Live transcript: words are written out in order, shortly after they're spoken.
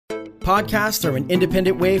Podcasts are an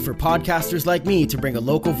independent way for podcasters like me to bring a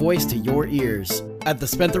local voice to your ears. At the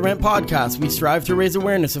Spent the Rent podcast, we strive to raise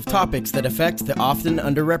awareness of topics that affect the often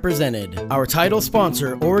underrepresented. Our title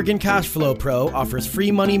sponsor, Oregon Cashflow Pro, offers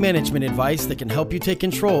free money management advice that can help you take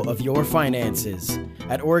control of your finances.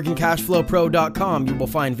 At OregonCashflowPro.com, you will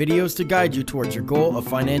find videos to guide you towards your goal of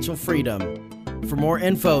financial freedom. For more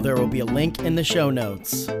info, there will be a link in the show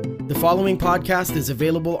notes. The following podcast is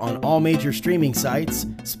available on all major streaming sites,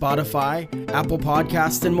 Spotify, Apple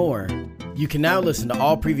Podcasts, and more. You can now listen to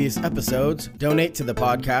all previous episodes, donate to the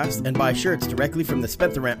podcast, and buy shirts directly from the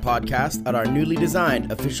Spent the Rent podcast at our newly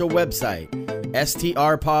designed official website,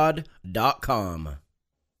 strpod.com.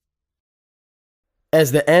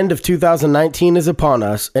 As the end of 2019 is upon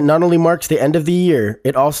us, it not only marks the end of the year,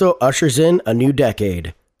 it also ushers in a new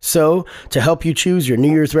decade. So, to help you choose your New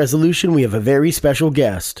Year's resolution, we have a very special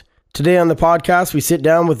guest. Today on the podcast, we sit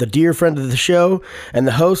down with a dear friend of the show and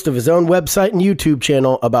the host of his own website and YouTube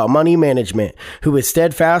channel about money management, who is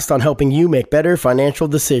steadfast on helping you make better financial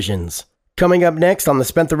decisions. Coming up next on the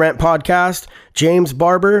Spent the Rent podcast, James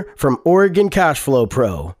Barber from Oregon Cashflow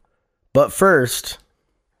Pro. But first,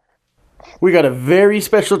 we got a very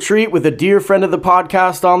special treat with a dear friend of the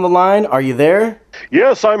podcast on the line. Are you there?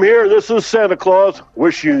 Yes, I'm here. This is Santa Claus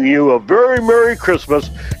wishing you a very Merry Christmas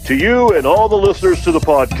to you and all the listeners to the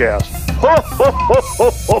podcast. Ho, ho, ho, ho,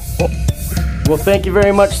 ho, ho. Well, thank you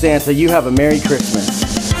very much, Santa. You have a Merry Christmas.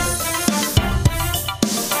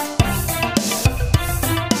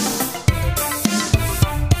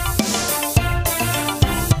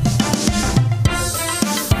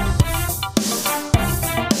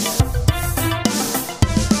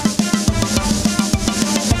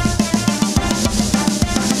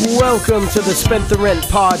 Welcome to the Spent the Rent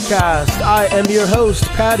podcast. I am your host,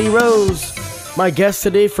 Patty Rose. My guest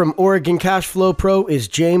today from Oregon Cashflow Pro is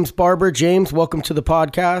James Barber. James, welcome to the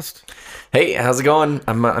podcast. Hey, how's it going?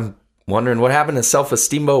 I'm wondering what happened to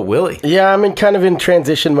Self-Esteemboat Willie. Yeah, I'm in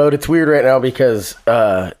transition mode. It's weird right now because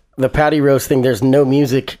the Patty Rose thing, there's no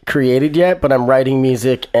music created yet, but I'm writing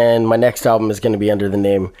music, and my next album is going to be under the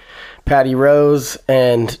name Patty Rose,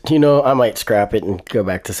 and I might scrap it and go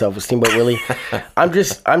back to Self-Esteemboat Willie. I'm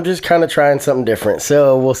just kind of trying something different,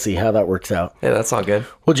 so we'll see how that works out. Yeah, that's all good.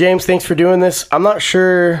 Well, James, thanks for doing this. I'm not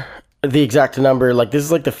sure the exact number. This is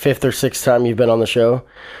the 5th or 6th time you've been on the show,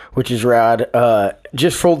 which is rad.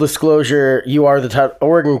 Just full disclosure, you are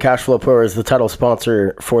Oregon Cashflow Pro is the title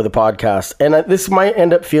sponsor for the podcast, and this might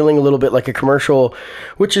end up feeling a little bit like a commercial,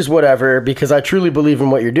 which is whatever, because I truly believe in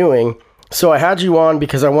what you're doing. So I had you on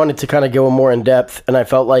because I wanted to kind of go more in depth, and I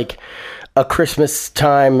felt like a Christmas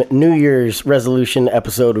time, New Year's resolution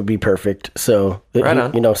episode would be perfect. So, right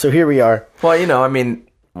on. So here we are. Well,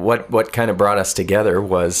 what kind of brought us together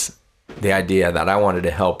was the idea that I wanted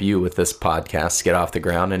to help you with this podcast get off the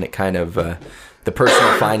ground, and it kind of the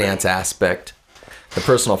personal finance aspect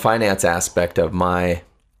of my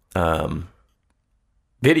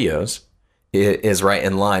videos is right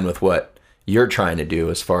in line with what you're trying to do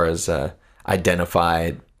as far as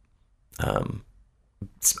identified.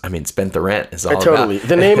 Spent the Rent is all totally about,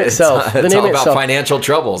 the name itself. It's all about financial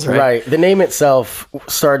troubles, right? Right. The name itself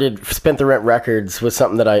started. Spent the Rent Records was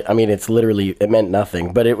something that it meant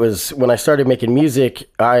nothing, but it was when I started making music.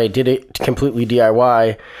 I did it completely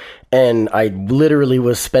DIY, and I literally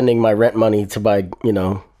was spending my rent money to buy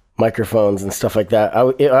microphones and stuff like that.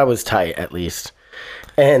 I was tight, at least.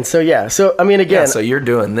 And so so you're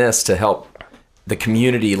doing this to help the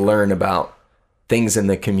community learn about things in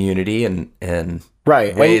the community and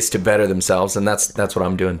right ways to better themselves, and that's what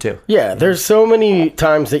I'm doing too. Yeah, there's so many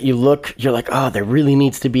times that you're like, oh, there really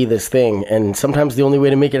needs to be this thing, and sometimes the only way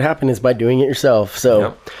to make it happen is by doing it yourself.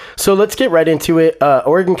 So let's get right into it.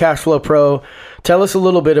 Oregon Cashflow Pro, tell us a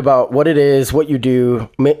little bit about what it is, what you do,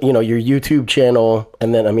 your YouTube channel,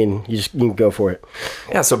 and then you can go for it.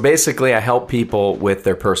 Yeah, so basically I help people with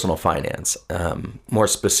their personal finance. More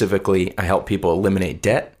specifically, I help people eliminate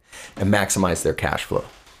debt and maximize their cash flow.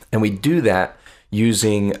 And we do that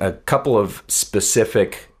using a couple of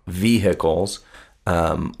specific vehicles,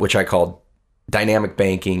 which I call dynamic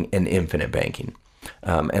banking and infinite banking.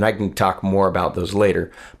 And I can talk more about those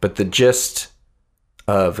later. But the gist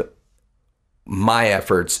of my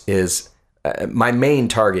efforts is my main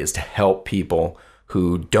target is to help people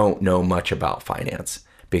who don't know much about finance,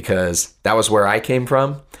 because that was where I came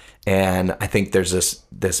from. And I think there's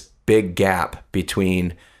this big gap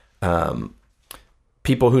between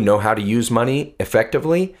people who know how to use money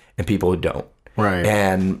effectively and people who don't. Right.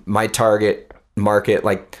 And my target market,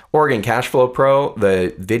 like Oregon Cashflow Pro,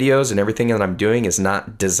 the videos and everything that I'm doing is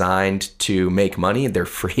not designed to make money. They're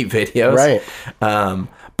free videos. Right.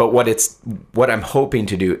 But what I'm hoping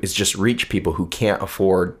to do is just reach people who can't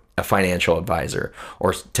afford a financial advisor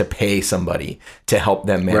or to pay somebody to help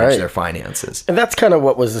them manage their finances. And that's kind of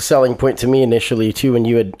what was the selling point to me initially too, when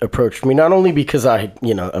you had approached me, not only because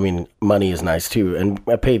money is nice too, and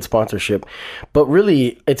a paid sponsorship, but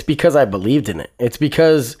really it's because I believed in it. It's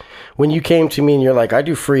because when you came to me and you're like, I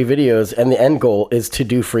do free videos, and the end goal is to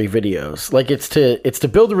do free videos. Like it's to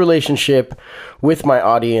build a relationship with my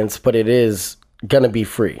audience, but it is going to be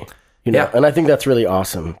free. And I think that's really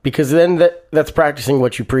awesome, because then that's practicing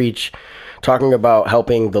what you preach, talking about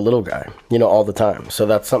helping the little guy, all the time. So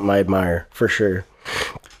that's something I admire for sure.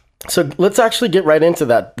 So let's actually get right into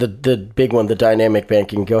that. The big one, the dynamic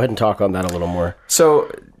banking. Go ahead and talk on that a little more.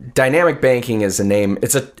 So dynamic banking is a name.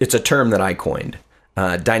 It's a term that I coined.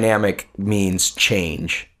 Dynamic means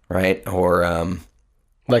change, right? Or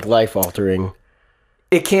like life altering.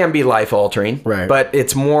 It can be life altering, right? But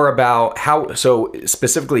it's more about how. So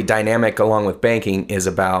specifically, dynamic along with banking is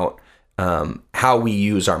about how we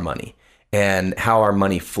use our money and how our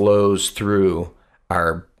money flows through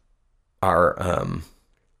our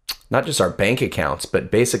not just our bank accounts,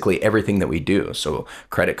 but basically everything that we do. So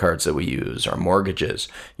credit cards that we use, our mortgages.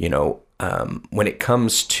 When it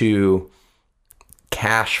comes to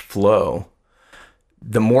cash flow,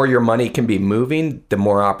 the more your money can be moving, the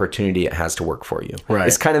more opportunity it has to work for you. Right.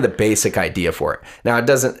 It's kind of the basic idea for it. Now, it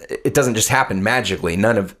doesn't just happen magically.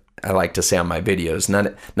 I like to say on my videos,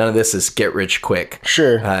 none of this is get rich quick.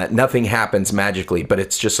 Sure. Nothing happens magically, but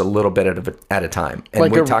it's just a little bit at a time. And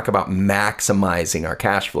like we talk about maximizing our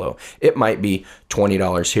cash flow. It might be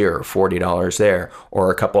 $20 here or $40 there, or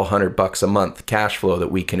a couple $100 a month cash flow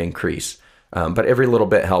that we can increase. But every little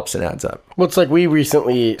bit helps and adds up. Well, it's like we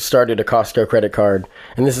recently started a Costco credit card,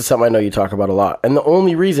 and this is something I know you talk about a lot. And the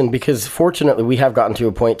only reason, because fortunately we have gotten to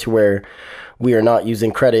a point to where we are not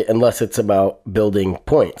using credit unless it's about building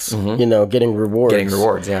points, getting rewards. Getting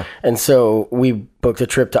rewards, yeah. And so we booked a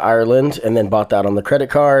trip to Ireland and then bought that on the credit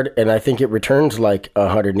card, and I think it returned like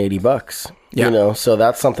 $180. Yeah. So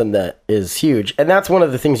that's something that is huge. And that's one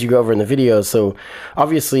of the things you go over in the videos. So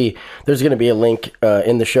obviously there's going to be a link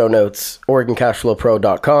in the show notes,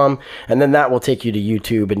 OregonCashflowPro.com, and then that will take you to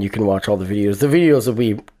YouTube and you can watch all the videos. The videos will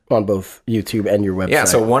be on both YouTube and your website. Yeah,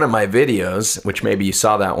 so one of my videos, which maybe you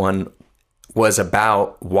saw that one, was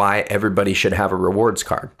about why everybody should have a rewards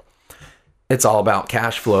card. It's all about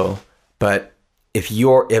cash flow, but if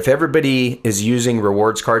everybody is using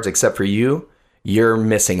rewards cards except for you, you're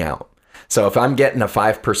missing out. So if I'm getting a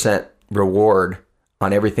 5% reward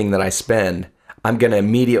on everything that I spend, I'm going to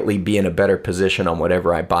immediately be in a better position on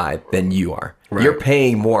whatever I buy than you are. Right. You're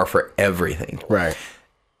paying more for everything. Right.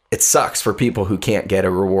 It sucks for people who can't get a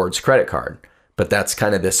rewards credit card, but that's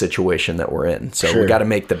kind of the situation that we're in. So we got to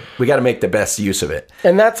make the best use of it.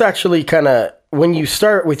 And that's actually kind of, when you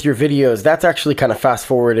start with your videos, that's actually kind of fast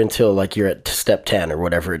forward until like you're at step 10 or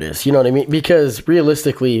whatever it is. You know what I mean? Because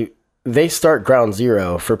realistically, they start ground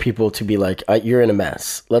zero for people to be like, you're in a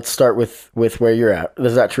mess. Let's start with where you're at.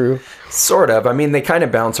 Is that true? Sort of. I mean, they kind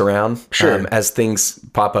of bounce around as things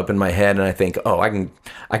pop up in my head, and I think, I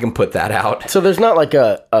can put that out. So there's not like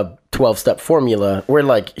a 12-step formula where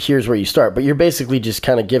like, here's where you start, but you're basically just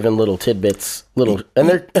kind of giving little tidbits, and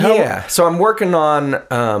they're yeah. So I'm working on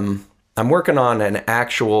an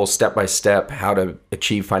actual step-by-step how to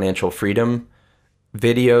achieve financial freedom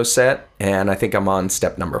video set, and I think I'm on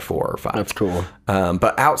step number 4 or 5. That's cool.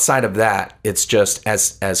 But outside of that, it's just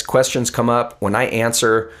as questions come up, when I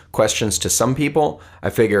answer questions to some people, I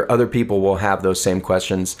figure other people will have those same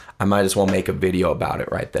questions. I might as well make a video about it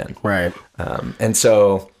right then. Right. And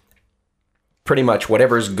so pretty much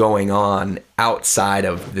whatever's going on outside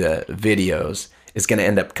of the videos is going to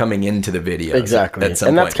end up coming into the videos. Exactly. At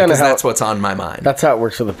some point, because that's what's on my mind. That's how it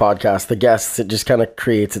works with the podcast. The guests, it just kind of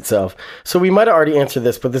creates itself. So we might have already answered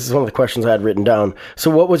this, but this is one of the questions I had written down.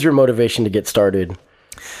 So what was your motivation to get started?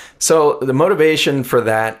 So the motivation for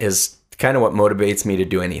that is kind of what motivates me to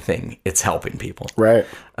do anything. It's helping people. Right.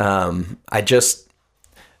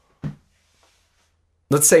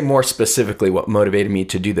 Let's say more specifically what motivated me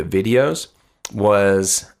to do the videos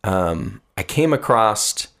was I came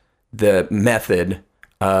across the method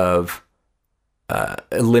of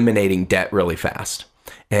eliminating debt really fast.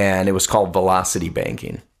 And it was called velocity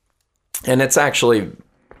banking. And it's actually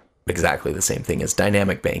exactly the same thing as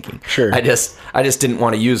dynamic banking. Sure. I just didn't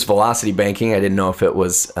want to use velocity banking. I didn't know if it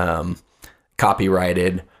was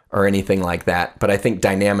copyrighted or anything like that. But I think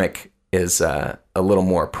dynamic is a little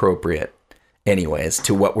more appropriate anyways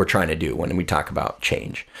to what we're trying to do when we talk about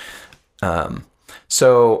change.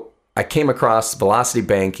 So I came across velocity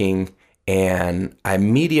banking and I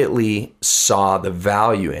immediately saw the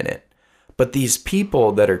value in it. But these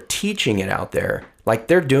people that are teaching it out there, like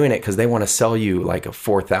they're doing it because they want to sell you like a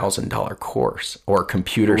 $4,000 course or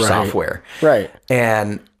computer software. Right.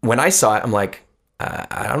 And when I saw it, I'm like,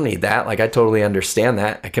 I don't need that. Like, I totally understand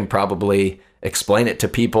that. I can probably explain it to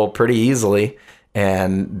people pretty easily,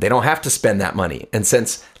 and they don't have to spend that money. And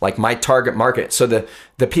since like my target market, so the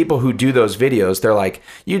people who do those videos, they're like,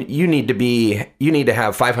 you need to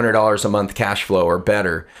have $500 a month cash flow or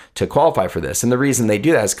better to qualify for this. And the reason they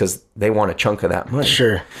do that is because they want a chunk of that money.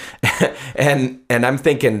 Sure. and I'm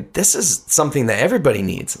thinking, this is something that everybody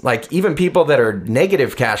needs. Like, even people that are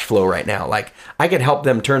negative cash flow right now, like I could help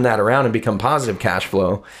them turn that around and become positive cash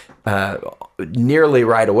flow nearly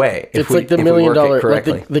right away. It's like the $1 million,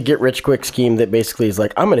 like the get rich quick scheme that basically is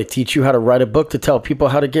like, I'm going to teach you how to write a book to tell people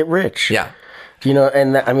how to get rich. Yeah. You know,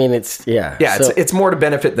 and I mean, it's. Yeah, so, it's more to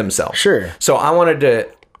benefit themselves. Sure. So I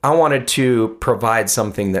wanted to provide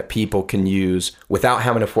something that people can use without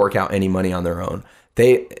having to fork out any money on their own.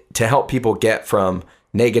 To help people get from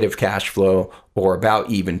negative cash flow or about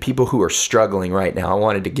even, people who are struggling right now. I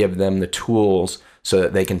wanted to give them the tools so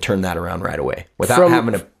that they can turn that around right away without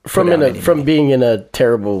having to from being in a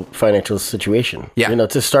terrible financial situation. Yeah. You know,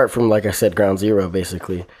 to start from, like I said, ground zero,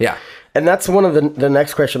 basically. Yeah. And that's one of the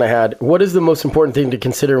next question I had. What is the most important thing to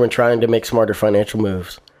consider when trying to make smarter financial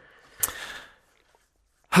moves?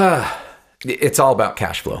 It's all about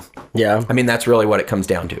cash flow. Yeah. I mean, that's really what it comes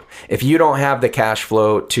down to. If you don't have the cash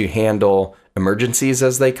flow to handle emergencies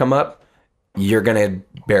as they come up, you're going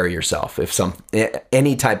to bury yourself. If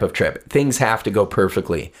any type of trip, things have to go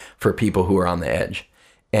perfectly for people who are on the edge.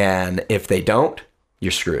 And if they don't,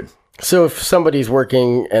 you're screwed. So if somebody's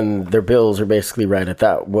working and their bills are basically right at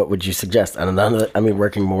that, what would you suggest? I mean,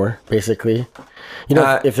 working more, basically. You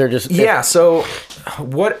know, if they're just... So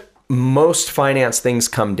what most finance things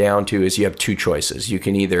come down to is you have two choices. You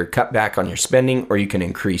can either cut back on your spending or you can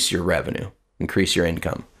increase your revenue, increase your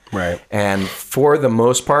income. Right. And for the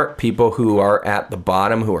most part, people who are at the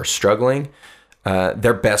bottom, who are struggling,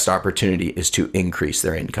 their best opportunity is to increase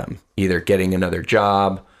their income, either getting another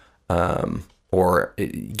job, or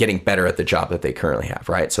getting better at the job that they currently have,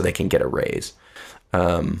 right? So they can get a raise.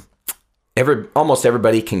 Almost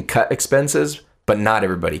everybody can cut expenses, but not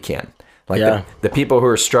everybody can. Like the people who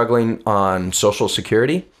are struggling on Social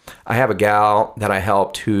Security, I have a gal that I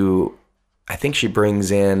helped who, I think she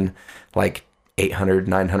brings in like $800,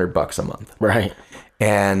 $900 a month. Right.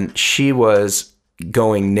 And she was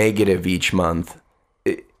going negative each month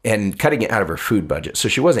and cutting it out of her food budget. So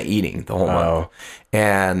she wasn't eating the whole month.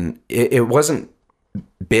 And it wasn't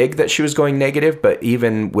big that she was going negative, but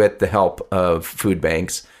even with the help of food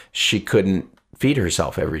banks, she couldn't feed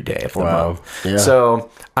herself every day of the month. Yeah. So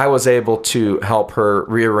I was able to help her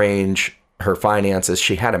rearrange her finances.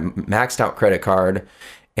 She had a maxed out credit card,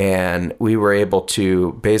 and we were able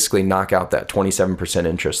to basically knock out that 27%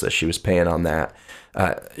 interest that she was paying on that.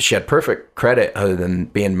 She had perfect credit other than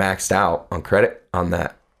being maxed out on credit on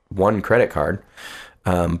that one credit card.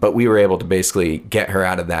 But we were able to basically get her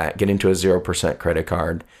out of that, get into a 0% credit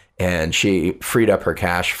card, and she freed up her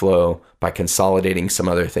cash flow by consolidating some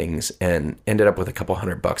other things and ended up with a couple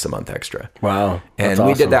 $100 a month extra. Wow. And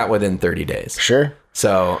we did that within 30 days. Sure.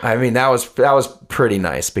 So, I mean, that was pretty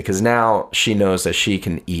nice because now she knows that she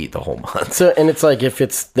can eat the whole month. So, and it's like, if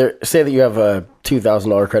it's there, say that you have a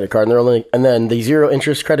 $2,000 credit card and then the zero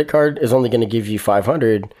interest credit card is only going to give you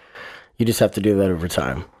 $500. You just have to do that over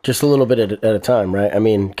time, just a little bit at a time, right? I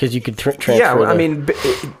mean, because you could transfer. Yeah, I mean,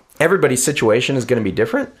 everybody's situation is going to be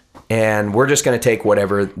different, and we're just going to take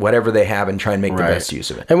whatever they have and try and make the best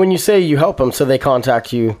use of it. And when you say you help them, so they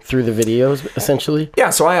contact you through the videos, essentially?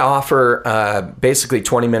 Yeah, so I offer basically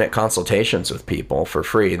 20-minute consultations with people for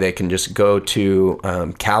free. They can just go to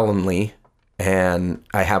Calendly, and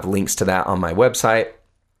I have links to that on my website,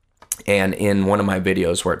 and in one of my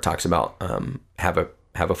videos where it talks about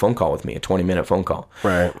have a phone call with me, a 20-minute phone call.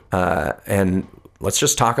 Right. And let's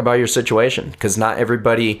just talk about your situation, because not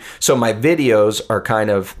everybody. So my videos are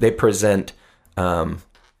they present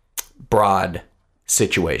broad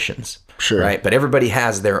situations. Sure. Right. But everybody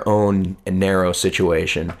has their own narrow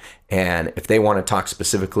situation. And if they want to talk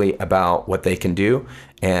specifically about what they can do,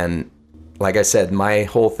 and like I said, my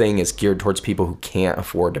whole thing is geared towards people who can't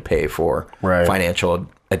afford to pay for financial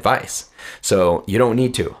advice. So you don't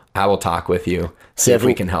need to. I will talk with you, see if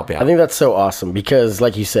we can help you out. I think that's so awesome because,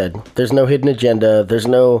 like you said, there's no hidden agenda.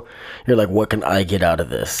 You're like, what can I get out of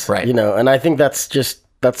this? Right. You know, and I think that's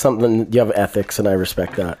something, you have ethics, and I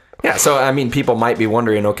respect that. Yeah. So, I mean, people might be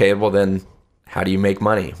wondering, okay, well then, how do you make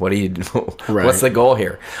money? What do you do? What's the goal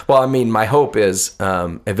here? Well, I mean, my hope is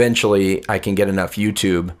eventually I can get enough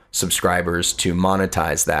YouTube subscribers to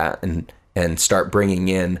monetize that and start bringing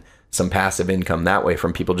in some passive income that way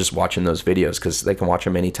from people just watching those videos, because they can watch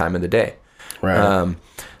them any time of the day. Right.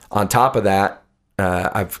 On top of that,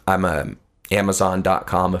 I'm a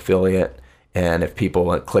Amazon.com affiliate, and if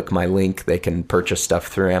people click my link, they can purchase stuff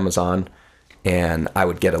through Amazon, and I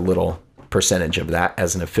would get a little percentage of that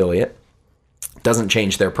as an affiliate. Doesn't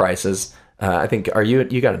change their prices. I think,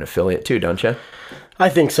 you got an affiliate too, don't you? I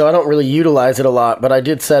think so. I don't really utilize it a lot, but I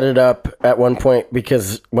did set it up at one point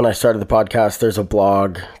because when I started the podcast, there's a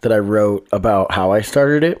blog that I wrote about how I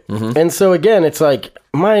started it. Mm-hmm. And so again, it's like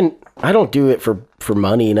I don't do it for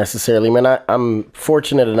money necessarily. I mean, I'm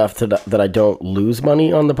fortunate enough that I don't lose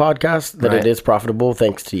money on the podcast, that It is profitable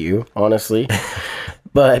thanks to you, honestly.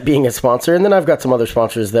 But being a sponsor, and then I've got some other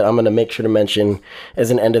sponsors that I'm going to make sure to mention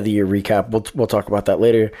as an end of the year recap. We'll talk about that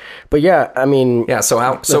later. But yeah, I mean,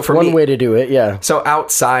 so for one me, way to do it. Yeah. So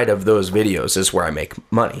outside of those videos is where I make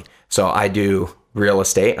money. So I do real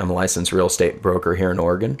estate. I'm a licensed real estate broker here in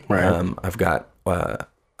Oregon. Right. I've got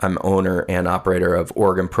I'm owner and operator of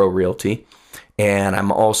Oregon Pro Realty. And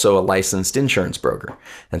I'm also a licensed insurance broker.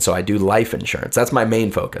 And so I do life insurance. That's my main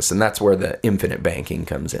focus. And that's where the infinite banking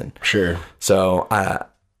comes in. Sure. So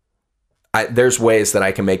there's ways that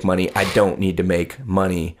I can make money. I don't need to make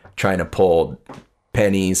money trying to pull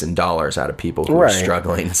pennies and dollars out of people who are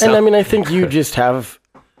struggling. So. And I mean, I think you just have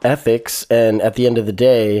ethics. And at the end of the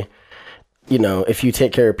day, you know, if you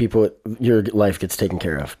take care of people, your life gets taken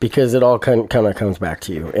care of, because it all kind of comes back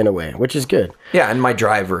to you in a way, which is good. Yeah. And my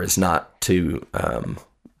driver is not to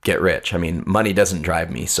get rich. I mean, money doesn't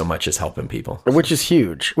drive me so much as helping people. Which is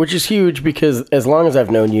huge because as long as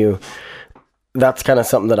I've known you, that's kind of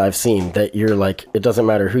something that I've seen, that you're like, it doesn't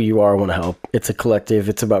matter who you are, I want to help. It's a collective.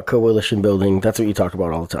 It's about coalition building. That's what you talk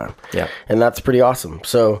about all the time. Yeah. And that's pretty awesome.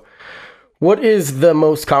 So what is the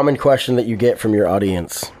most common question that you get from your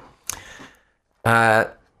audience?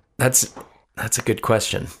 That's a good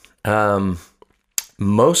question.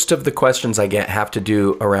 Most of the questions I get have to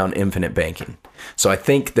do around infinite banking. So I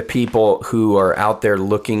think the people who are out there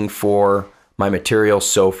looking for my material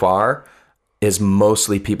so far is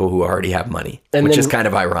mostly people who already have money, which is kind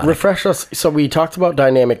of ironic. Refresh us. So we talked about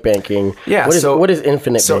dynamic banking. Yeah. What is infinite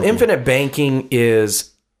banking? So infinite banking is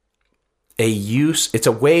it's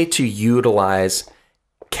a way to utilize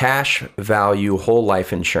cash value whole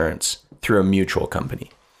life insurance through a mutual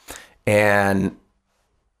company. And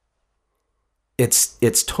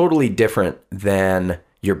it's totally different than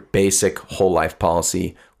your basic whole life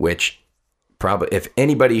policy, which probably, if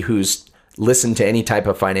anybody who's listened to any type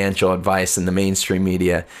of financial advice in the mainstream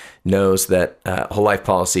media knows that whole life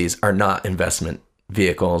policies are not investment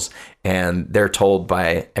vehicles, and they're told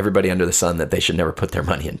by everybody under the sun that they should never put their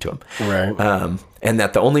money into them. Right. And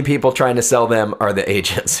that the only people trying to sell them are the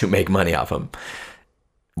agents who make money off them.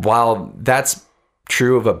 While that's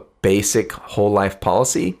true of a basic whole life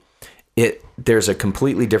policy, there's a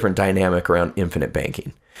completely different dynamic around infinite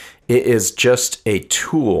banking. It is just a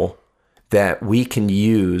tool that we can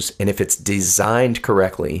use, and if it's designed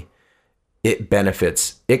correctly, it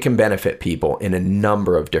can benefit people in a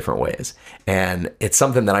number of different ways. And it's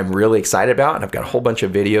something that I'm really excited about, and I've got a whole bunch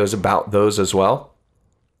of videos about those as well.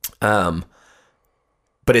 But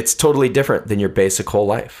it's totally different than your basic whole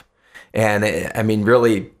life. And I mean,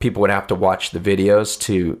 really, people would have to watch the videos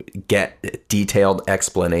to get a detailed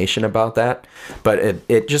explanation about that. But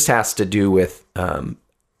it just has to do with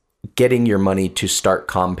getting your money to start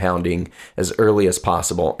compounding as early as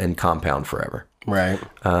possible and compound forever. Right.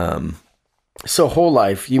 So whole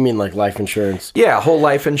life, you mean like life insurance? Yeah, whole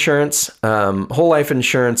life insurance. Whole life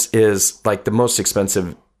insurance is like the most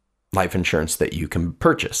expensive life insurance that you can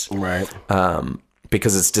purchase. Right.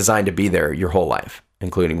 Because it's designed to be there your whole life,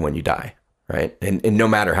 including when you die, right? And no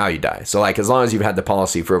matter how you die. So like, as long as you've had the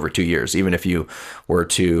policy for over 2 years, even if you were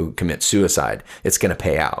to commit suicide, it's going to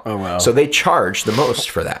pay out. Oh, wow. So they charge the most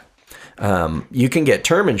for that. You can get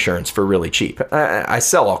term insurance for really cheap. I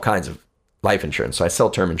sell all kinds of life insurance, so I sell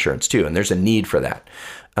term insurance too, and there's a need for that.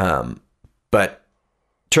 But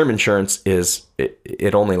term insurance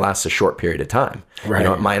it only lasts a short period of time. Right. You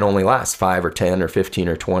know, it might only last 5 or 10 or 15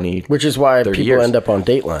 or 20. Which is why people years. end up on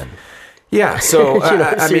Dateline. Yeah. So,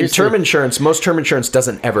 I mean, most term insurance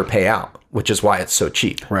doesn't ever pay out, which is why it's so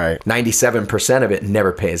cheap. Right. 97% of it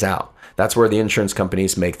never pays out. That's where the insurance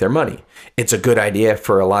companies make their money. It's a good idea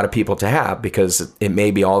for a lot of people to have because it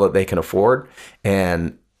may be all that they can afford.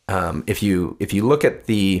 And if you look at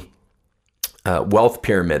the wealth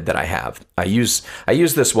pyramid that I have, I use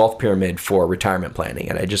this wealth pyramid for retirement planning,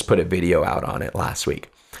 and I just put a video out on it last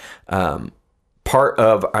week. Part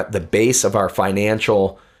of the base of our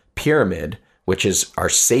financial pyramid, which is our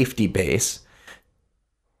safety base,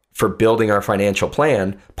 for building our financial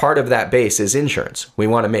plan, part of that base is insurance. We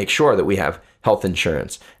want to make sure that we have health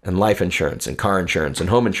insurance and life insurance and car insurance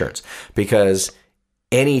and home insurance, because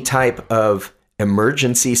any type of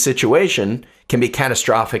emergency situation can be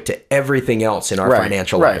catastrophic to everything else in our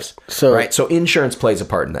financial lives. So insurance plays a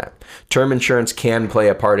part in that. Term insurance can play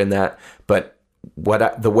a part in that, but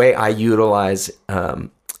the way I utilize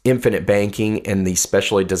infinite banking and these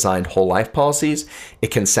specially designed whole life policies, it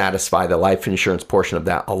can satisfy the life insurance portion of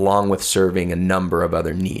that along with serving a number of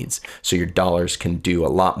other needs. So your dollars can do a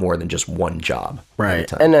lot more than just one job.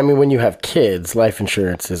 Right. And I mean, when you have kids, life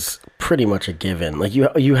insurance is pretty much a given. Like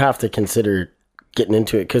you have to consider getting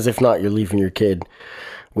into it, because if not, you're leaving your kid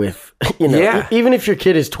with, even if your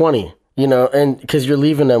kid is 20, and because you're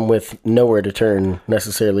leaving them with nowhere to turn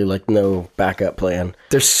necessarily, like no backup plan.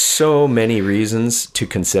 There's so many reasons to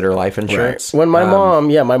consider life insurance. Right. When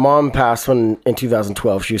my mom passed in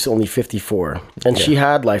 2012, she was only 54, and she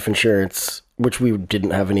had life insurance, which we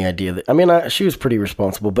didn't have any idea that, she was pretty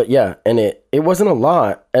responsible, but and it wasn't a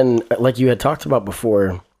lot. And like you had talked about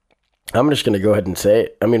before, I'm just going to go ahead and say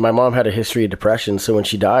it. I mean, my mom had a history of depression, so when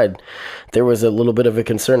she died, there was a little bit of a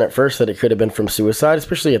concern at first that it could have been from suicide,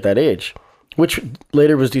 especially at that age, which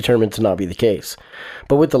later was determined to not be the case.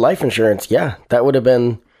 But with the life insurance, that would have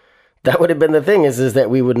been the thing is that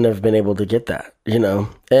we wouldn't have been able to get that,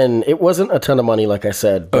 and it wasn't a ton of money, like I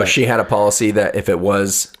said. But she had a policy that if it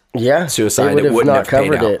was suicide, it wouldn't have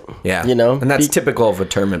covered paid out. It. Yeah, and that's typical of a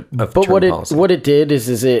term policy. What it did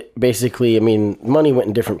is it basically, money went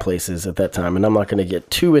in different places at that time, and I'm not going to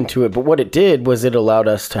get too into it. But what it did was it allowed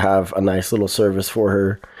us to have a nice little service for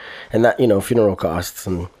her, and that funeral costs,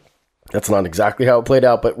 and that's not exactly how it played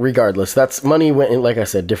out. But regardless, that's money went in, like I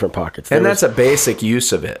said, different pockets. That's a basic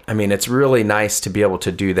use of it. It's really nice to be able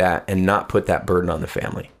to do that and not put that burden on the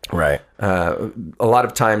family. Right. A lot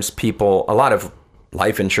of times, a lot of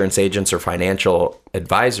life insurance agents or financial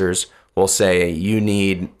advisors will say you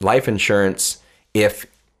need life insurance if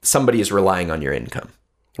somebody is relying on your income.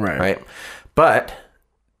 Right. But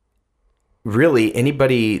really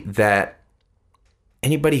anybody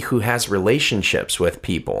who has relationships with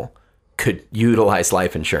people could utilize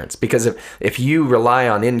life insurance, because if you rely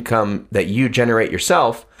on income that you generate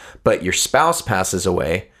yourself, but your spouse passes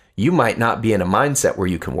away, you might not be in a mindset where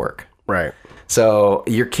you can work. Right. So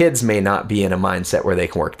your kids may not be in a mindset where they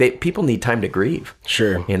can work. People need time to grieve.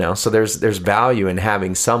 Sure. So there's value in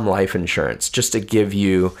having some life insurance just to give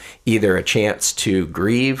you either a chance to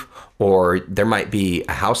grieve, or there might be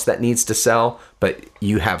a house that needs to sell, but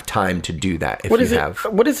you have time to do that. What is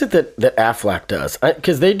it that Aflac does?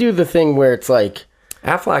 Because they do the thing where it's like,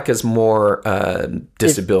 Aflac is more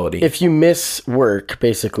disability. If you miss work,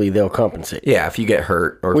 basically they'll compensate. Yeah, if you get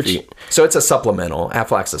hurt so it's a supplemental.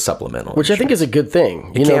 Aflac's a supplemental, which I think is a good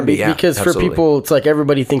thing. It can be, because absolutely. For people, it's like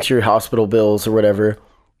everybody thinks your hospital bills or whatever,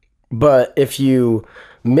 but if you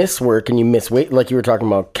miss work and you miss weight, like you were talking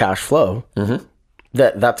about cash flow,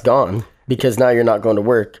 that's gone, because now you're not going to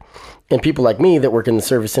work. And people like me that work in the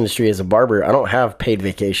service industry as a barber, I don't have paid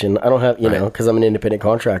vacation. I don't have, because I'm an independent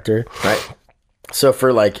contractor. Right. So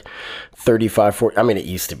for like 35, 40, it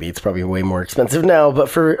used to be, it's probably way more expensive now, but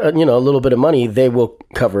for, a little bit of money, they will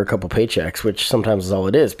cover a couple paychecks, which sometimes is all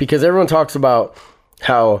it is, because everyone talks about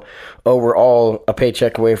how, we're all a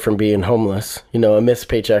paycheck away from being homeless, a missed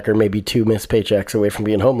paycheck or maybe 2 missed paychecks away from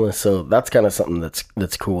being homeless. So that's kind of something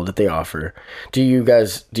that's cool that they offer. Do you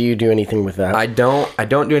do anything with that? I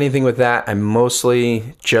don't do anything with that. I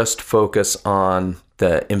mostly just focus on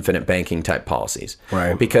the infinite banking type policies.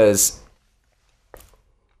 Right. Because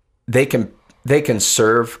they can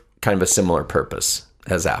serve kind of a similar purpose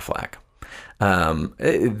as Aflac. So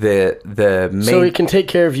it can take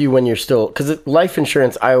care of you when you're still, because life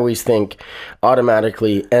insurance, I always think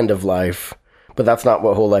automatically end of life, but that's not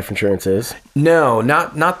what whole life insurance is. No,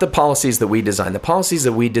 not the policies that we design. The policies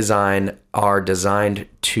that we design are designed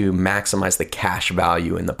to maximize the cash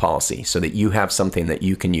value in the policy, so that you have something that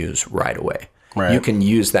you can use right away. Right. You can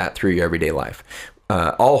use that through your everyday life.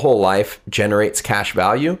 All whole life generates cash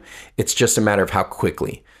value. It's just a matter of how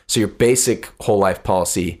quickly. So your basic whole life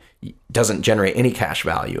policy doesn't generate any cash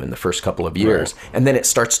value in the first couple of years. Right. And then it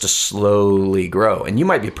starts to slowly grow. And you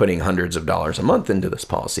might be putting hundreds of dollars a month into this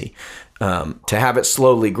policy. To have it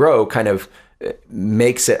slowly grow kind of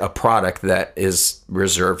makes it a product that is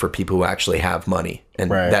reserved for people who actually have money, and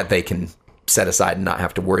that they can set aside and not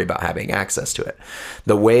have to worry about having access to it.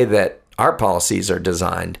 The way that our policies are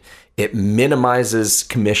designed, it minimizes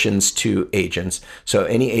commissions to agents. So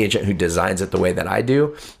any agent who designs it the way that I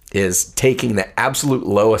do is taking the absolute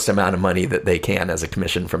lowest amount of money that they can as a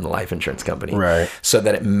commission from the life insurance company, right? So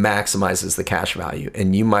that it maximizes the cash value.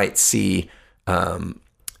 And you might see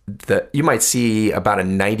you might see about a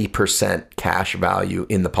 90% cash value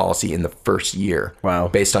in the policy in the first year. Wow.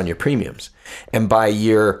 Based on your premiums. And by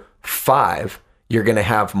year 5, you're going to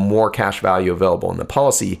have more cash value available in the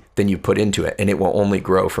policy than you put into it. And it will only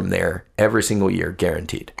grow from there every single year,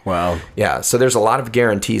 guaranteed. Wow. Yeah. So there's a lot of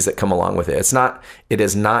guarantees that come along with it. It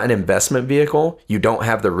is not an investment vehicle. You don't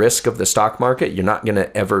have the risk of the stock market. You're not going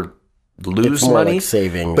to ever lose money, like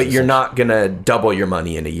savings, but you're not going to double your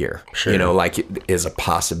money in a year, sure. Like it is a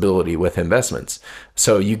possibility with investments.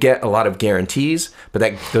 So you get a lot of guarantees,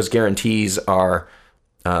 but those guarantees are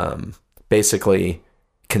basically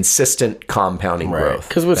consistent compounding growth.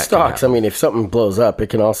 Because with stocks, I mean, if something blows up, it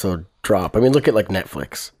can also drop. I mean, look at like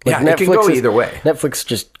Netflix. It can go either way. Netflix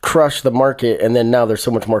just crushed the market, and then now there's so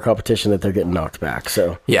much more competition that they're getting knocked back.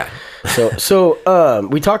 So yeah. So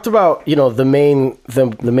we talked about the main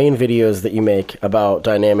videos that you make about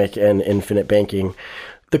dynamic and infinite banking.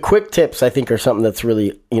 The quick tips, I think, are something that's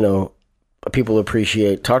really people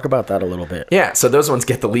appreciate. Talk about that a little bit. Yeah, so those ones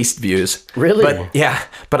get the least views. Really?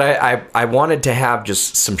 But I wanted to have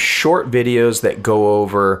just some short videos that go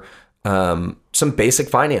over some basic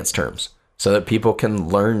finance terms so that people can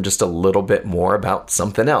learn just a little bit more about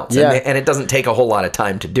something else. Yeah. And it doesn't take a whole lot of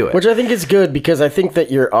time to do it. Which I think is good, because I think that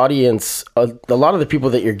your audience, a lot of the people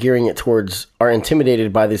that you're gearing it towards are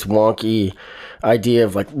intimidated by this wonky idea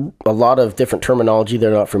of like a lot of different terminology they're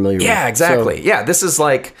not familiar with. Yeah, exactly. This is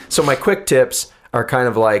so my quick tips are kind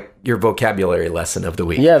of like your vocabulary lesson of the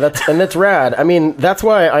week. Yeah, that's rad. I mean, that's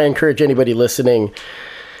why I encourage anybody listening.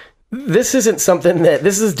 This is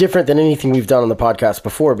different than anything we've done on the podcast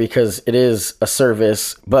before, because it is a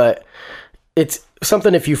service, but it's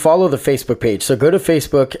something if you follow the Facebook page. So go to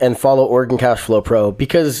Facebook and follow Oregon Cashflow Pro,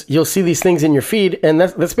 because you'll see these things in your feed. And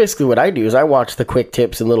that's basically what I do is I watch the quick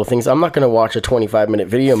tips and little things. I'm not going to watch a 25-minute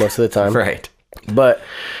video most of the time. Right. But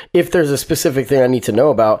if there's a specific thing I need to know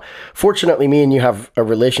about, fortunately, me and you have a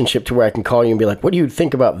relationship to where I can call you and be like, what do you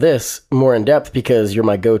think about this more in depth? Because you're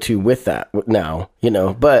my go-to with that now,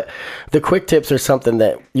 But the quick tips are something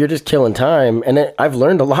that you're just killing time. And I've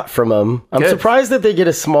learned a lot from them. I'm surprised that they get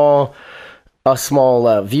a small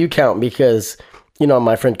view count, because,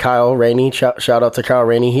 my friend Kyle Rainey, shout out to Kyle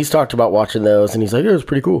Rainey. He's talked about watching those and he's like, it was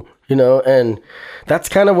pretty cool, and that's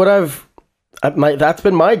kind of what that's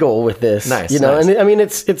been my goal with this, nice. And I mean,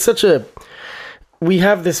 it's such we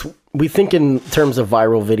think in terms of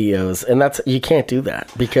viral videos, and you can't do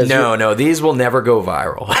that because no, these will never go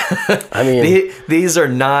viral. I mean, these are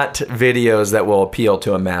not videos that will appeal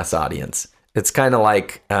to a mass audience. It's kind of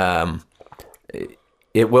like,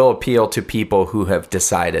 it will appeal to people who have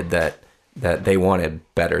decided that they want to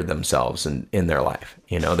better themselves in their life.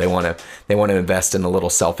 They want to invest in a little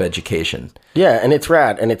self-education. Yeah, and it's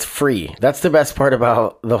rad and it's free. That's the best part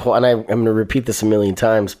about the whole, and I'm going to repeat this a million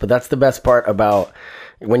times, but that's the best part about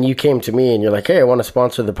when you came to me and you're like, hey, I want to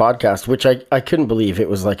sponsor the podcast, which I couldn't believe. It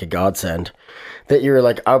was like a godsend that you were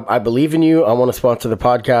like, I believe in you. I want to sponsor the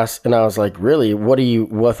podcast. And I was like, really? What are you,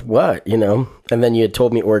 what? And then you had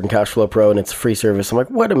told me Oregon Cashflow Pro and it's a free service. I'm like,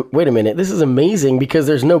 wait a minute. This is amazing, because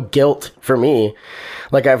there's no guilt for me.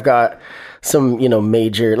 Like I've got some,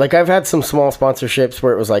 major, like I've had some small sponsorships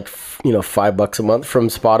where it was like, $5 a month from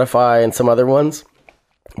Spotify and some other ones.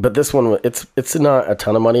 But this one, it's not a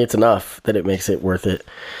ton of money. It's enough that it makes it worth it,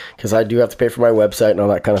 because I do have to pay for my website and all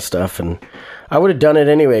that kind of stuff. And I would have done it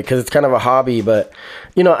anyway, because it's kind of a hobby. But,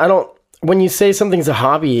 when you say something's a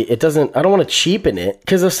hobby, I don't want to cheapen it,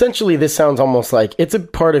 because essentially this sounds almost like it's a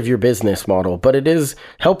part of your business model, but it is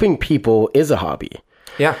helping people is a hobby.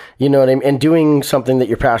 Yeah. You know what I mean? And doing something that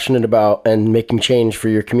you're passionate about and making change for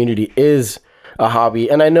your community is a hobby.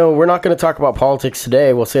 And I know we're not going to talk about politics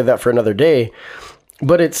today. We'll save that for another day.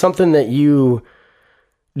 But it's something that you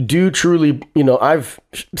do truly, I've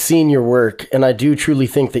seen your work, and I do truly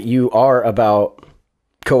think that you are about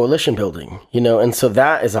coalition building, and so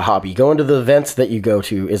that is a hobby. Going to the events that you go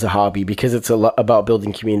to is a hobby, because it's a lot about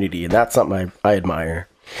building community, and that's something I admire.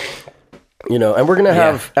 And we're going to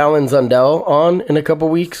have Alan Zundell on in a couple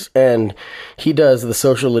weeks, and he does the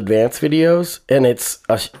social advance videos, and it's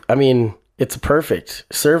a perfect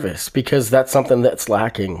service, because that's something that's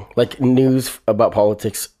lacking, like news about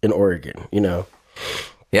politics in Oregon,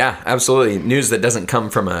 Yeah, absolutely. News that doesn't come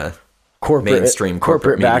from a mainstream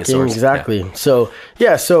corporate media backing source. Exactly.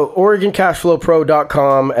 Yeah. So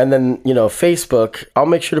OregonCashflowPro.com, and then Facebook. I'll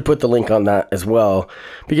make sure to put the link on that as well,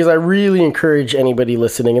 because I really encourage anybody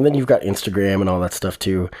listening. And then you've got Instagram and all that stuff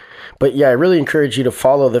too. But yeah, I really encourage you to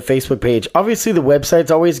follow the Facebook page. Obviously, the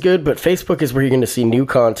website's always good, but Facebook is where you're going to see new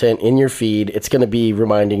content in your feed. It's going to be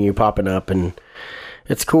reminding you, popping up, and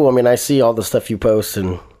it's cool. I mean, I see all the stuff you post,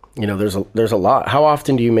 and there's a lot. How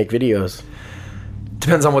often do you make videos?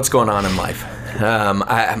 Depends on what's going on in life.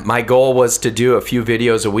 My goal was to do a few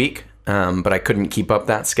videos a week, but I couldn't keep up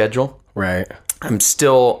that schedule. Right. I'm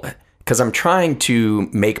still, because I'm trying to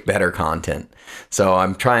make better content. So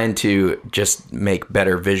I'm trying to just make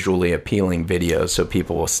better visually appealing videos so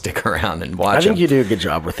people will stick around and watch them. I think you do a good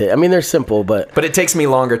job with it. I mean, they're simple, but it takes me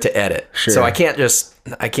longer to edit. Sure. So I can't just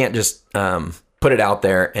put it out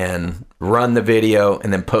there and run the video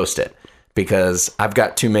and then post it, because I've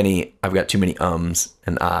got too many ums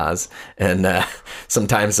and ahs, and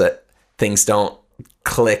sometimes that things don't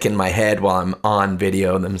click in my head while I'm on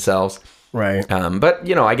video themselves. right. But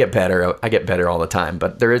I get better. I get better all the time.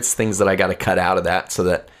 But there is things that I got to cut out of that so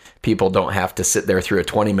that people don't have to sit there through a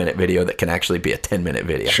 20-minute video that can actually be a 10-minute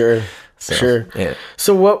video. Sure. So, Sure. Yeah.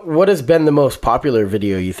 So what has been the most popular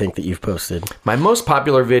video you think that you've posted? My most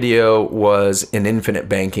popular video was an infinite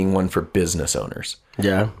banking one for business owners.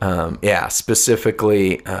 Yeah.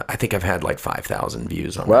 Specifically, I think I've had like 5,000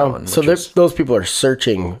 views on that Wow. one. So those people are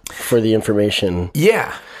searching for the information.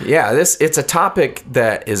 Yeah. It's a topic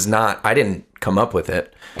that is not, I didn't come up with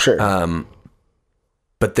it. Sure.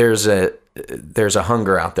 But there's a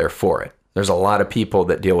hunger out there for it. There's a lot of people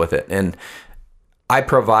that deal with it, and I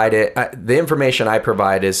provide it. The information I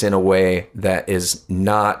provide is in a way that is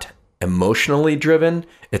not emotionally driven.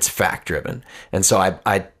 It's fact driven. And so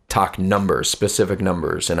I talk numbers, specific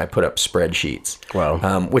numbers, and I put up spreadsheets.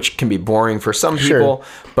 Wow. Which can be boring for some Sure. people,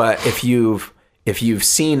 but if you've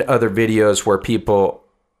seen other videos where people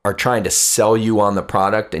are trying to sell you on the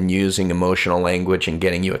product and using emotional language and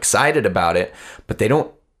getting you excited about it, but they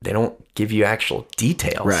don't give you actual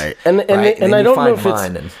details. Right. And right? I don't know if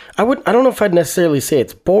it's I don't know if I'd necessarily say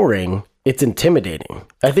it's boring. It's intimidating.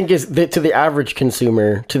 I think is that to the average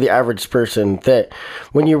consumer, to the average person, that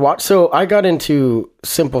when you watch, so I got into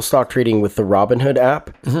simple stock trading with the Robinhood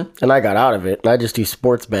app, and I got out of it, and I just do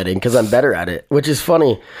sports betting because I'm better at it, which is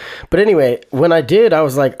funny. But anyway, when I did, I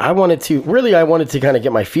was like, I wanted to kind of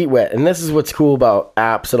get my feet wet. And this is what's cool about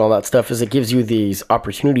apps and all that stuff, is it gives you these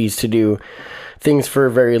opportunities to do things for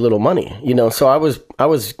very little money, So I was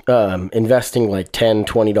investing like $10,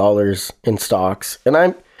 $20 in stocks, and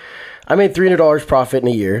I made $300 profit in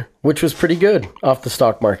a year, which was pretty good off the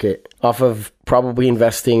stock market, off of probably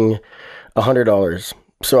investing $100.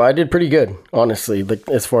 So I did pretty good, honestly, like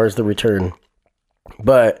as far as the return.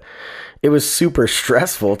 But it was super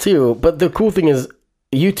stressful too. But the cool thing is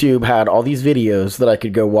YouTube had all these videos that I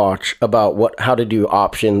could go watch about how to do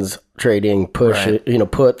options trading, push,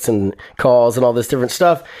 Right. Puts and calls and all this different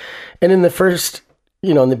stuff. And in the first,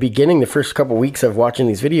 in the beginning, the first couple of weeks of watching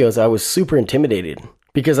these videos, I was super intimidated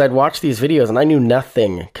because I'd watch these videos and I knew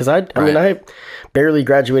nothing. Because I barely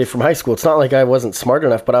graduated from high school. It's not like I wasn't smart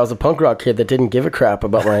enough, but I was a punk rock kid that didn't give a crap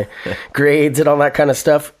about my grades and all that kind of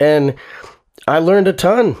stuff. And I learned a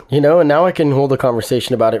ton, and now I can hold a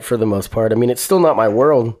conversation about it for the most part. I mean, it's still not my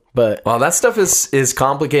world, but... Well, that stuff is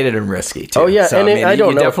complicated and risky, too. Oh, yeah, so, and I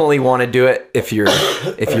don't know. You definitely want to do it if you're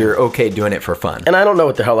okay doing it for fun. And I don't know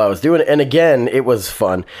what the hell I was doing. And again, it was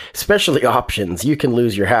fun, especially options. You can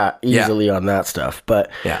lose your hat easily on that stuff.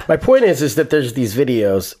 But my point is that there's these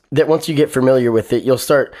videos that once you get familiar with it, you'll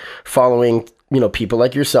start following, people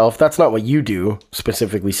like yourself. That's not what you do,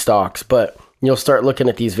 specifically stocks, but... You'll start looking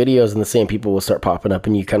at these videos and the same people will start popping up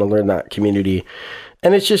and you kind of learn that community.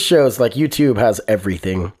 And it just shows like YouTube has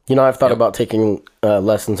everything. I've thought about taking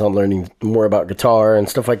lessons on learning more about guitar and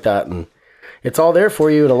stuff like that. And it's all there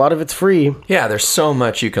for you and a lot of it's free. Yeah, there's so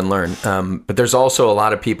much you can learn. But there's also a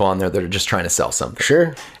lot of people on there that are just trying to sell something.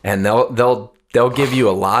 Sure. And they'll give you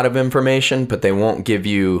a lot of information, but they won't give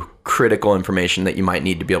you critical information that you might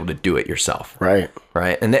need to be able to do it yourself. Right.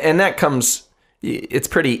 Right. And that comes,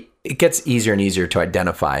 it gets easier and easier to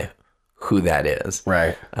identify who that is.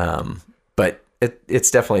 Right. But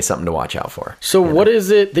it's definitely something to watch out for. So what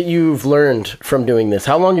is it that you've learned from doing this?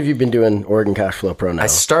 How long have you been doing Oregon Cashflow Pro now? I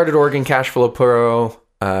started Oregon Cashflow Pro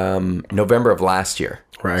November of last year.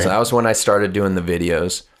 Right. So that was when I started doing the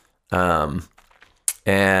videos.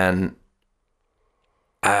 And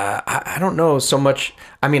I don't know so much.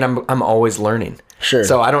 I mean, I'm always learning. Sure.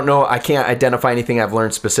 So I don't know. I can't identify anything I've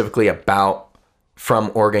learned specifically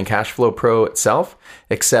from Oregon Cashflow Pro itself,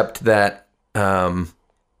 except that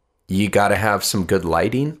you got to have some good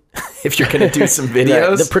lighting if you're going to do some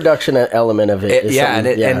videos. The production element of it.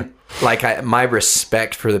 And like my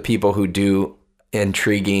respect for the people who do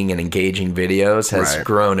intriguing and engaging videos has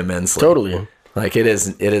grown immensely. Totally. Like it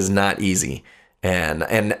is not easy,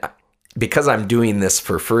 and because I'm doing this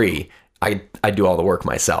for free, I do all the work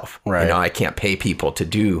myself. Right. I can't pay people to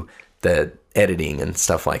do the editing and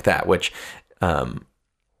stuff like that, which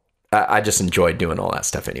I just enjoy doing all that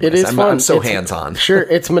stuff anyways. It is fun. I'm so It's- hands-on. Sure,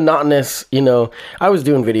 it's monotonous. You know, I was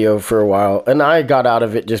doing video for a while, and I got out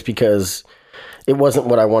of it just because it wasn't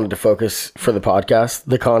what I wanted to focus for the podcast,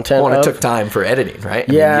 the content. Well, and of. it took time for editing, right?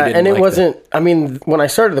 I mean, Yeah, you didn't and it like wasn't. I mean, when I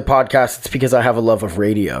started the podcast, it's because I have a love of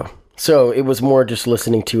radio. So it was more just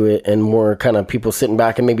listening to it and more kind of people sitting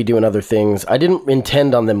back and maybe doing other things. I didn't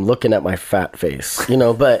intend on them looking at my fat face, you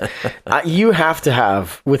know, but you have to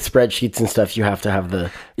have, with spreadsheets and stuff, you have to have the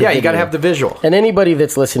Yeah, you got to video. have the visual. And anybody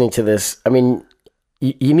that's listening to this, I mean,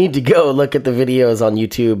 you need to go look at the videos on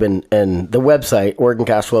YouTube and the website,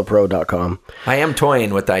 OregonCashflowPro.com. I am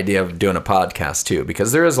toying with the idea of doing a podcast too,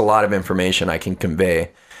 because there is a lot of information I can convey,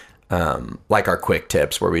 like our quick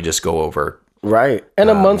tips where we just go over. Right.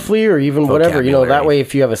 And a monthly or even whatever, you know, that vocabulary. way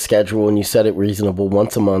if you have a schedule and you set it reasonable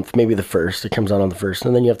once a month, maybe the first, it comes out on the first,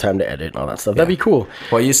 and then you have time to edit and all that stuff. That'd be cool.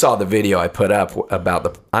 Well, you saw the video I put up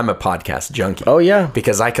about I'm a podcast junkie. Oh, yeah.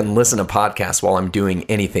 Because I can listen to podcasts while I'm doing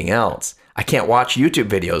anything else. I can't watch YouTube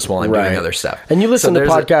videos while I'm Right. doing other stuff. And you listen So to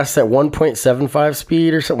there's a podcasts at 1.75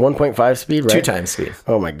 speed or something, 1.5 speed, right? 2x speed.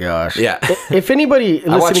 Oh my gosh. Yeah. If anybody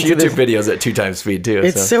I watch listening to YouTube this, videos at 2x speed too.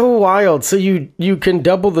 it's so wild. So you can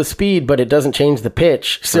double the speed, but it doesn't change the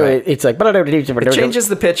pitch. So Right. it's like It changes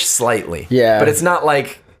the pitch slightly. Yeah. But it's not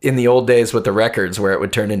like in the old days with the records where it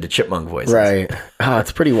would turn into chipmunk voices. Right. Ah,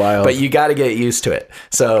 it's pretty wild. But you got to get used to it.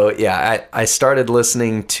 So yeah, I started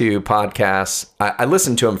listening to podcasts. I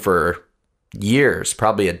listened to them for years,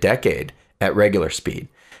 probably a decade at regular speed.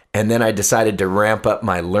 And then I decided to ramp up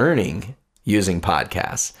my learning using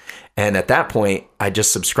podcasts. And at that point, I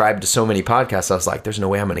just subscribed to so many podcasts. I was like, there's no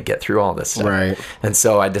way I'm going to get through all this stuff. Right. And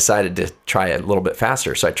so I decided to try it a little bit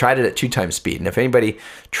faster. So I tried it at 2x speed. And if anybody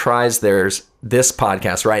tries this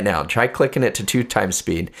podcast right now, try clicking it to 2x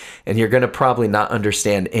speed, and you're going to probably not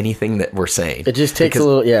understand anything that we're saying. it just takes a Because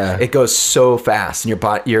little, yeah. it goes so fast,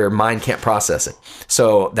 and your mind can't process it.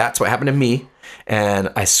 So that's what happened to me.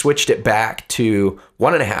 And I switched it back to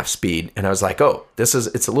 1.5 speed, and I was like, oh, it's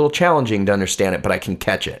a little challenging to understand it, but I can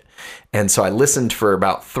catch it. And so I listened for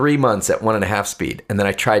about 3 months at 1.5 speed, and then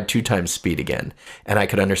I tried 2x speed again, and I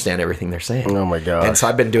could understand everything they're saying. Oh my gosh. And so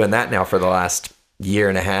I've been doing that now for the last year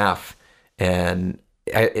and a half, and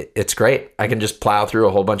it's great. I can just plow through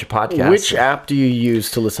a whole bunch of podcasts. Which app do you use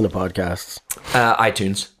to listen to podcasts?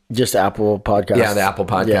 iTunes. Just Apple Podcasts. Yeah, the Apple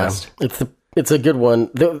Podcast. Yeah, it's a good one.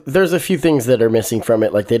 There's a few things that are missing from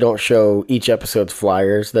it, like they don't show each episode's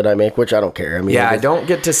flyers that I make, which I don't care. I mean, Yeah, I don't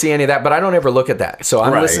get to see any of that, but I don't ever look at that. So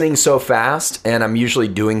I'm Right. listening so fast, and I'm usually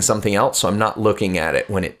doing something else, so I'm not looking at it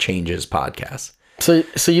when it changes podcasts. So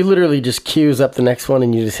you literally just queues up the next one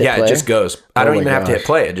and you just hit Yeah, play? it just goes. I don't my even have to hit gosh.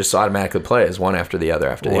 play. It just automatically plays one after the other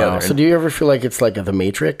after the Wow. other. So do you ever feel like it's like The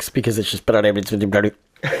Matrix because it's just Sort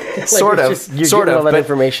of, you're sort getting of, all that but-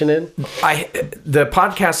 information in? The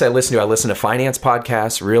podcasts I listen to finance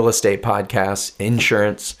podcasts, real estate podcasts,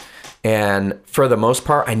 insurance, and for the most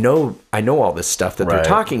part, I know all this stuff that they're Right.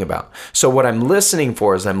 talking about. So what I'm listening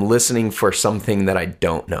for is I'm listening for something that I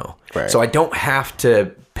don't know. Right. So I don't have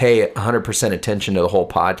to pay 100% attention to the whole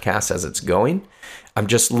podcast as it's going. I'm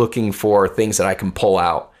just looking for things that I can pull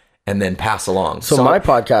out and then pass along. So my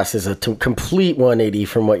podcast is a complete 180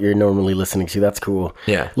 from what you're normally listening to. That's cool.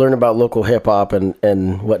 Yeah. Learn about local hip hop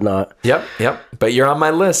and whatnot. Yep. But you're on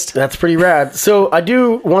my list. That's pretty rad. So I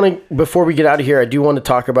do want to, before we get out of here, I do want to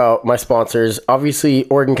talk about my sponsors. Obviously,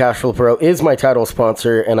 Oregon Cashflow Pro is my title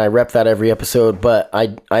sponsor, and I rep that every episode, but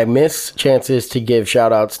I miss chances to give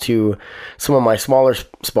shout outs to some of my smaller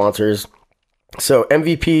sponsors. So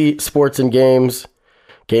MVP Sports and Games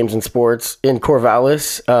and Sports in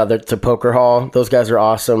Corvallis. It's a poker hall. Those guys are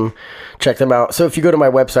awesome. Check them out. So if you go to my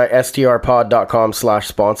website,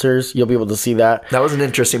 strpod.com/sponsors, you'll be able to see that. That was an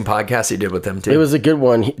interesting podcast you did with them too. It was a good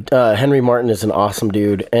one. Henry Martin is an awesome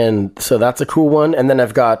dude. And so that's a cool one. And then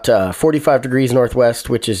I've got 45 Degrees Northwest,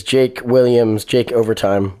 which is Jake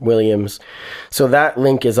Overtime Williams. So that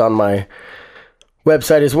link is on my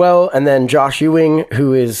website as well. And then Josh Ewing,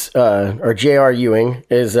 who is, or J.R. Ewing,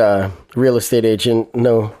 is a real estate agent.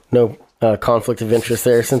 No conflict of interest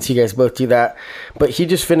there since you guys both do that. But he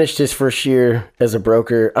just finished his first year as a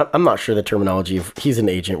broker. I'm not sure the terminology of, he's an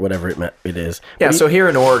agent, whatever it is. Yeah, so here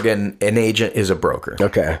in Oregon, an agent is a broker.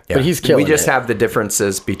 Okay. Yeah. But he's killing We just it. have the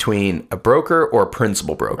differences between a broker or a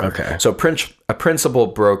principal broker. Okay. So a principal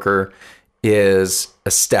broker is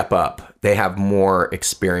a step up they have more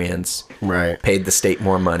experience, Right. paid the state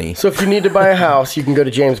more money. So if you need to buy a house, you can go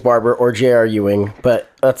to James Barber or J.R. Ewing,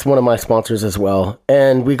 but that's one of my sponsors as well.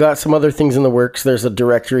 And we got some other things in the works. There's a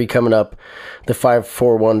directory coming up, the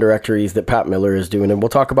 541 directories that Pat Miller is doing, and we'll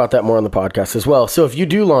talk about that more on the podcast as well. So if you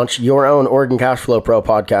do launch your own Oregon Cashflow Pro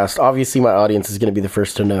podcast, obviously my audience is going to be the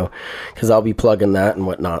first to know because I'll be plugging that and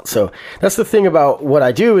whatnot. So that's the thing about what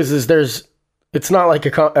I do is it's not like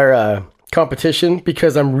a competition,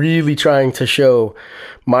 because I'm really trying to show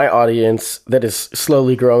my audience that is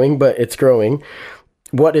slowly growing, but it's growing,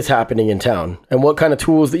 what is happening in town and what kind of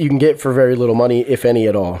tools that you can get for very little money, if any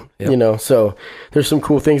at all. Yep. So there's some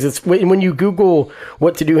cool things. It's when you Google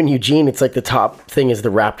what to do in Eugene, it's like the top thing is the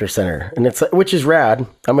Raptor Center, and it's which is rad.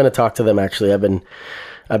 I'm going to talk to them. Actually, I've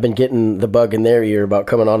been getting the bug in their ear about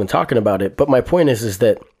coming on and talking about it. But my point is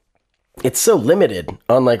that it's so limited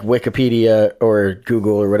on like Wikipedia or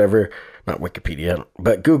Google or whatever. Not Wikipedia,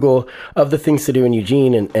 but Google, of the things to do in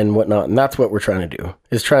Eugene and whatnot. And that's what we're trying to do,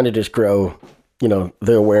 is trying to just grow,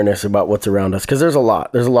 the awareness about what's around us. Because there's a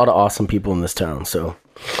lot of awesome people in this town. So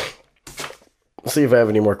we'll see if I have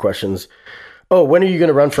any more questions. Oh, when are you going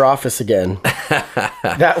to run for office again?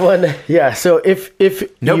 That one. Yeah. So if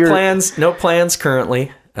no plans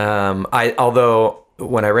currently. Although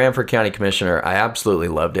when I ran for county commissioner, I absolutely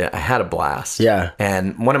loved it. I had a blast. Yeah.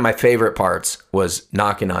 And one of my favorite parts was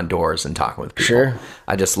knocking on doors and talking with people. Sure.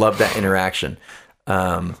 I just loved that interaction.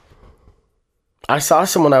 I saw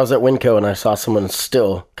someone, I was at Winco, and I saw someone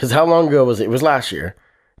still, because how long ago was it? It was last year.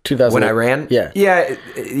 2000. When I ran? Yeah.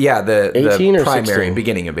 The 18 the or primary, 16?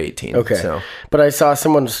 Beginning of 18. Okay. So. But I saw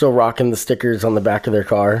someone still rocking the stickers on the back of their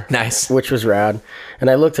car. Nice. Which was rad. And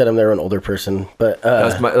I looked at them, they were an older person. But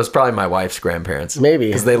it was probably my wife's grandparents. Maybe.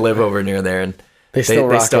 Because they live over near there, and they still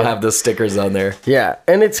have those stickers on there. Yeah.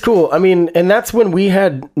 And it's cool. I mean, and that's when we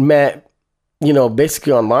had met,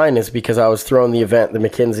 basically online, is because I was throwing the event, the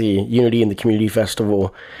McKenzie Unity and the Community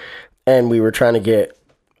Festival. And we were trying to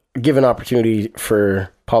give an opportunity for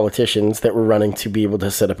politicians that were running to be able to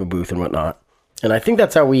set up a booth and whatnot. And I think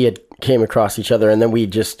that's how we had came across each other. And then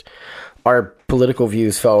our political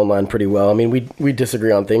views fell in line pretty well. I mean, we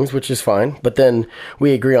disagree on things, which is fine, but then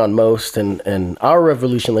we agree on most, and our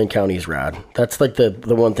Revolution Lane County is rad. That's like the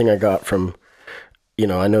one thing I got from,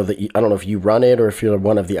 I know that I don't know if you run it or if you're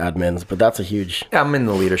one of the admins, but that's a huge... I'm in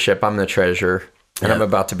the leadership. I'm the treasurer, and I'm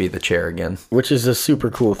about to be the chair again. Which is a super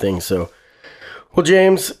cool thing. So, well,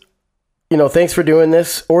 James... thanks for doing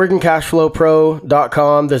this.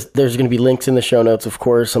 OregonCashflowPro.com. There's going to be links in the show notes, of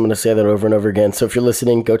course. I'm going to say that over and over again. So if you're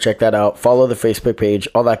listening, go check that out. Follow the Facebook page,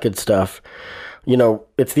 all that good stuff.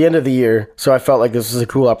 It's the end of the year, so I felt like this was a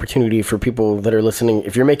cool opportunity for people that are listening.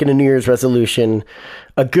 If you're making a New Year's resolution,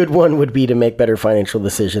 a good one would be to make better financial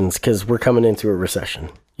decisions, because we're coming into a recession.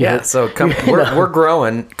 So we're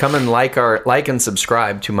growing. Come and like and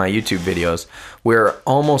subscribe to my YouTube videos. We're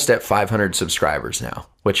almost at 500 subscribers now,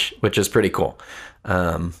 which is pretty cool.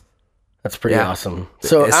 That's pretty awesome.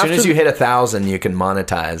 So as soon as you hit 1,000, you can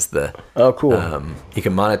monetize the. Oh, cool. You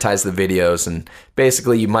can monetize the videos, and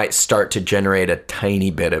basically you might start to generate a tiny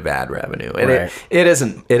bit of ad revenue. And right. it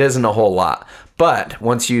isn't a whole lot, but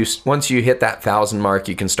once you hit that 1,000 mark,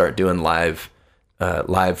 you can start doing live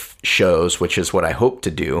shows, which is what I hope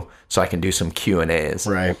to do, so I can do some Q&As.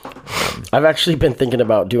 Right. I've actually been thinking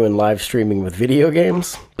about doing live streaming with video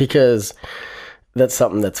games, because that's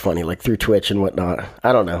something that's funny, like through Twitch and whatnot.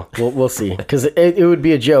 I don't know. We'll see, because it would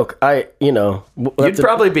be a joke. You'd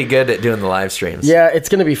probably be good at doing the live streams. Yeah, it's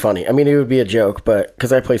gonna be funny. I mean, it would be a joke, but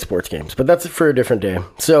because I play sports games, but that's for a different day.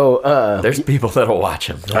 So there's people that'll watch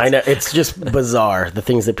them. I know, it's just bizarre the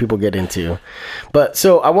things that people get into. But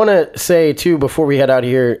so I want to say too, before we head out of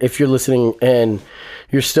here, if you're listening and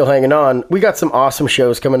you're still hanging on, we got some awesome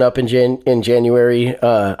shows coming up in January.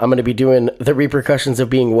 I'm going to be doing The Repercussions of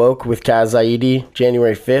Being Woke with Kaz Zaidi,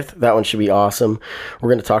 January 5th. That one should be awesome. We're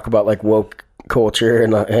going to talk about like woke culture,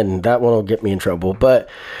 and that one will get me in trouble.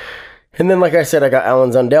 And then, like I said, I got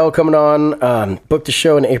Alan Zundell coming on. Booked a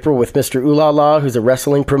show in April with Mr. Ulala, who's a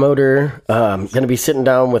wrestling promoter. Going to be sitting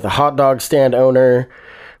down with a hot dog stand owner.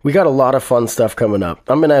 We got a lot of fun stuff coming up.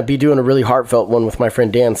 I'm going to be doing a really heartfelt one with my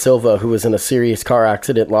friend Dan Silva, who was in a serious car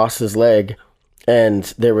accident, lost his leg, and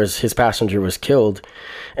his passenger was killed.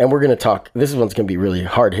 And we're going to talk, this one's going to be really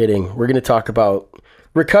hard hitting. We're going to talk about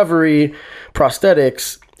recovery,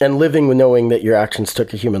 prosthetics, and living with knowing that your actions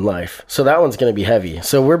took a human life. So that one's going to be heavy.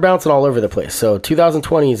 So we're bouncing all over the place. So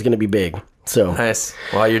 2020 is going to be big. So nice.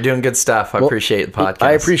 Well, you're doing good stuff. I appreciate the podcast.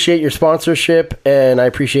 I appreciate your sponsorship, and I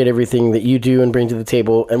appreciate everything that you do and bring to the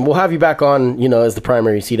table. And we'll have you back on, as the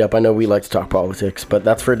primary seat up. I know we like to talk politics, but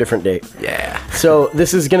that's for a different date. Yeah. So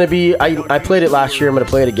this is going to be, I played it last year. I'm going to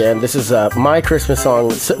play it again. This is my Christmas song.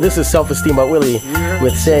 This is Self-Esteem by Willie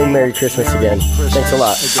with Saying Merry Christmas again. Thanks a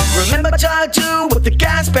lot. Remember to do what the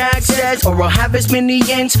gas bag says, or I'll have as many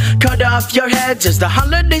ends cut off your heads. As the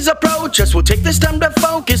holidays approach us, we'll take this time to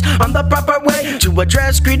focus on the proper way to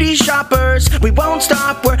address greedy shoppers. We won't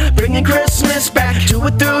stop, we're bringing Christmas back. Do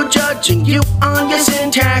it through judging you on your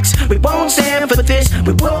syntax. We won't stand for this,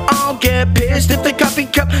 we will all get pissed if the coffee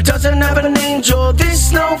cup doesn't have an angel. This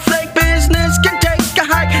snowflake business can take a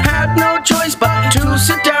hike. Had no choice but to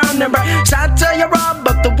sit down and write satire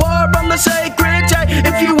about the war on the sacred day.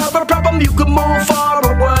 If you have a problem, you can move far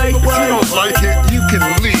away. If you don't like it, you can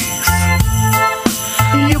leave.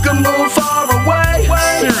 You can move far away.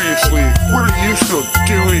 Seriously, what are you still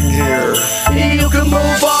doing here? You can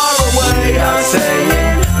move far away. We are saying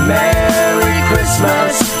Merry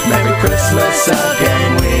Christmas, Merry Christmas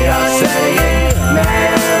again. We are saying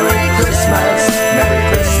Merry Christmas, Merry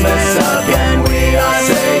Christmas again. We are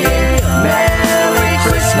saying Merry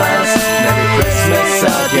Christmas, Merry Christmas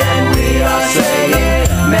again. We are saying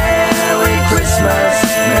Merry Christmas,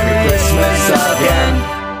 Merry Christmas again.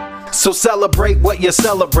 So celebrate what you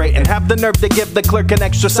celebrate, and have the nerve to give the clerk an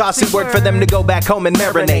extra saucy word for them to go back home and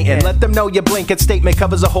marinate. And let them know your blanket statement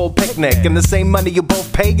covers a whole picnic, and the same money you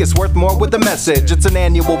both pay is worth more with the message. It's an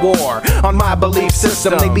annual war on my belief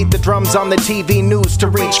system. They beat the drums on the TV news to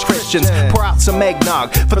reach Christians. Pour out some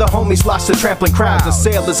eggnog for the homies lost to trampling crowds. A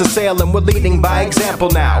sale is a sale, and we're leading by example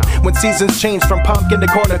now. When seasons change from pumpkin to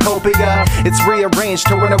cornucopia, it's rearranged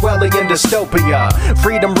to an Orwellian dystopia.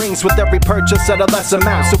 Freedom rings with every purchase at a less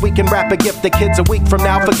amount, so we can wrap a gift the kids a week from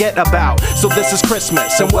now forget about. So this is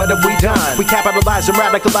Christmas, and what have we done? We capitalize and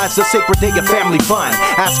radicalize the sacred day of family fun.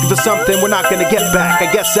 Asking for something we're not gonna get back. I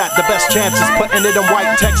guess that the best chance is putting it in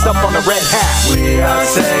white text up on a red hat. We are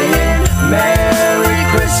saying Merry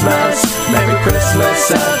Christmas, Merry Christmas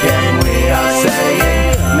again. We are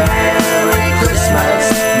saying Merry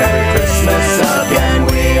Christmas, Merry Christmas again.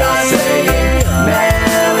 We are saying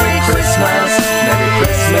Merry Christmas, Merry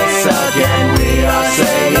Christmas again. We are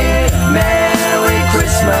saying Merry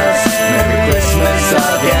Christmas, Merry Christmas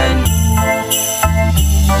again.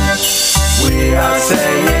 We are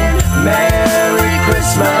saying Merry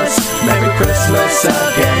Christmas, Merry Christmas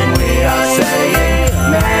again. We are saying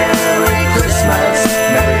Merry Christmas,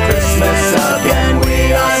 Merry Christmas again.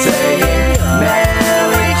 We are saying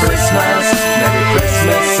Merry Christmas, Merry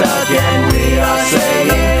Christmas again. We are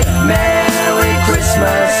saying Merry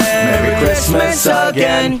Christmas, Merry Christmas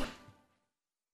again.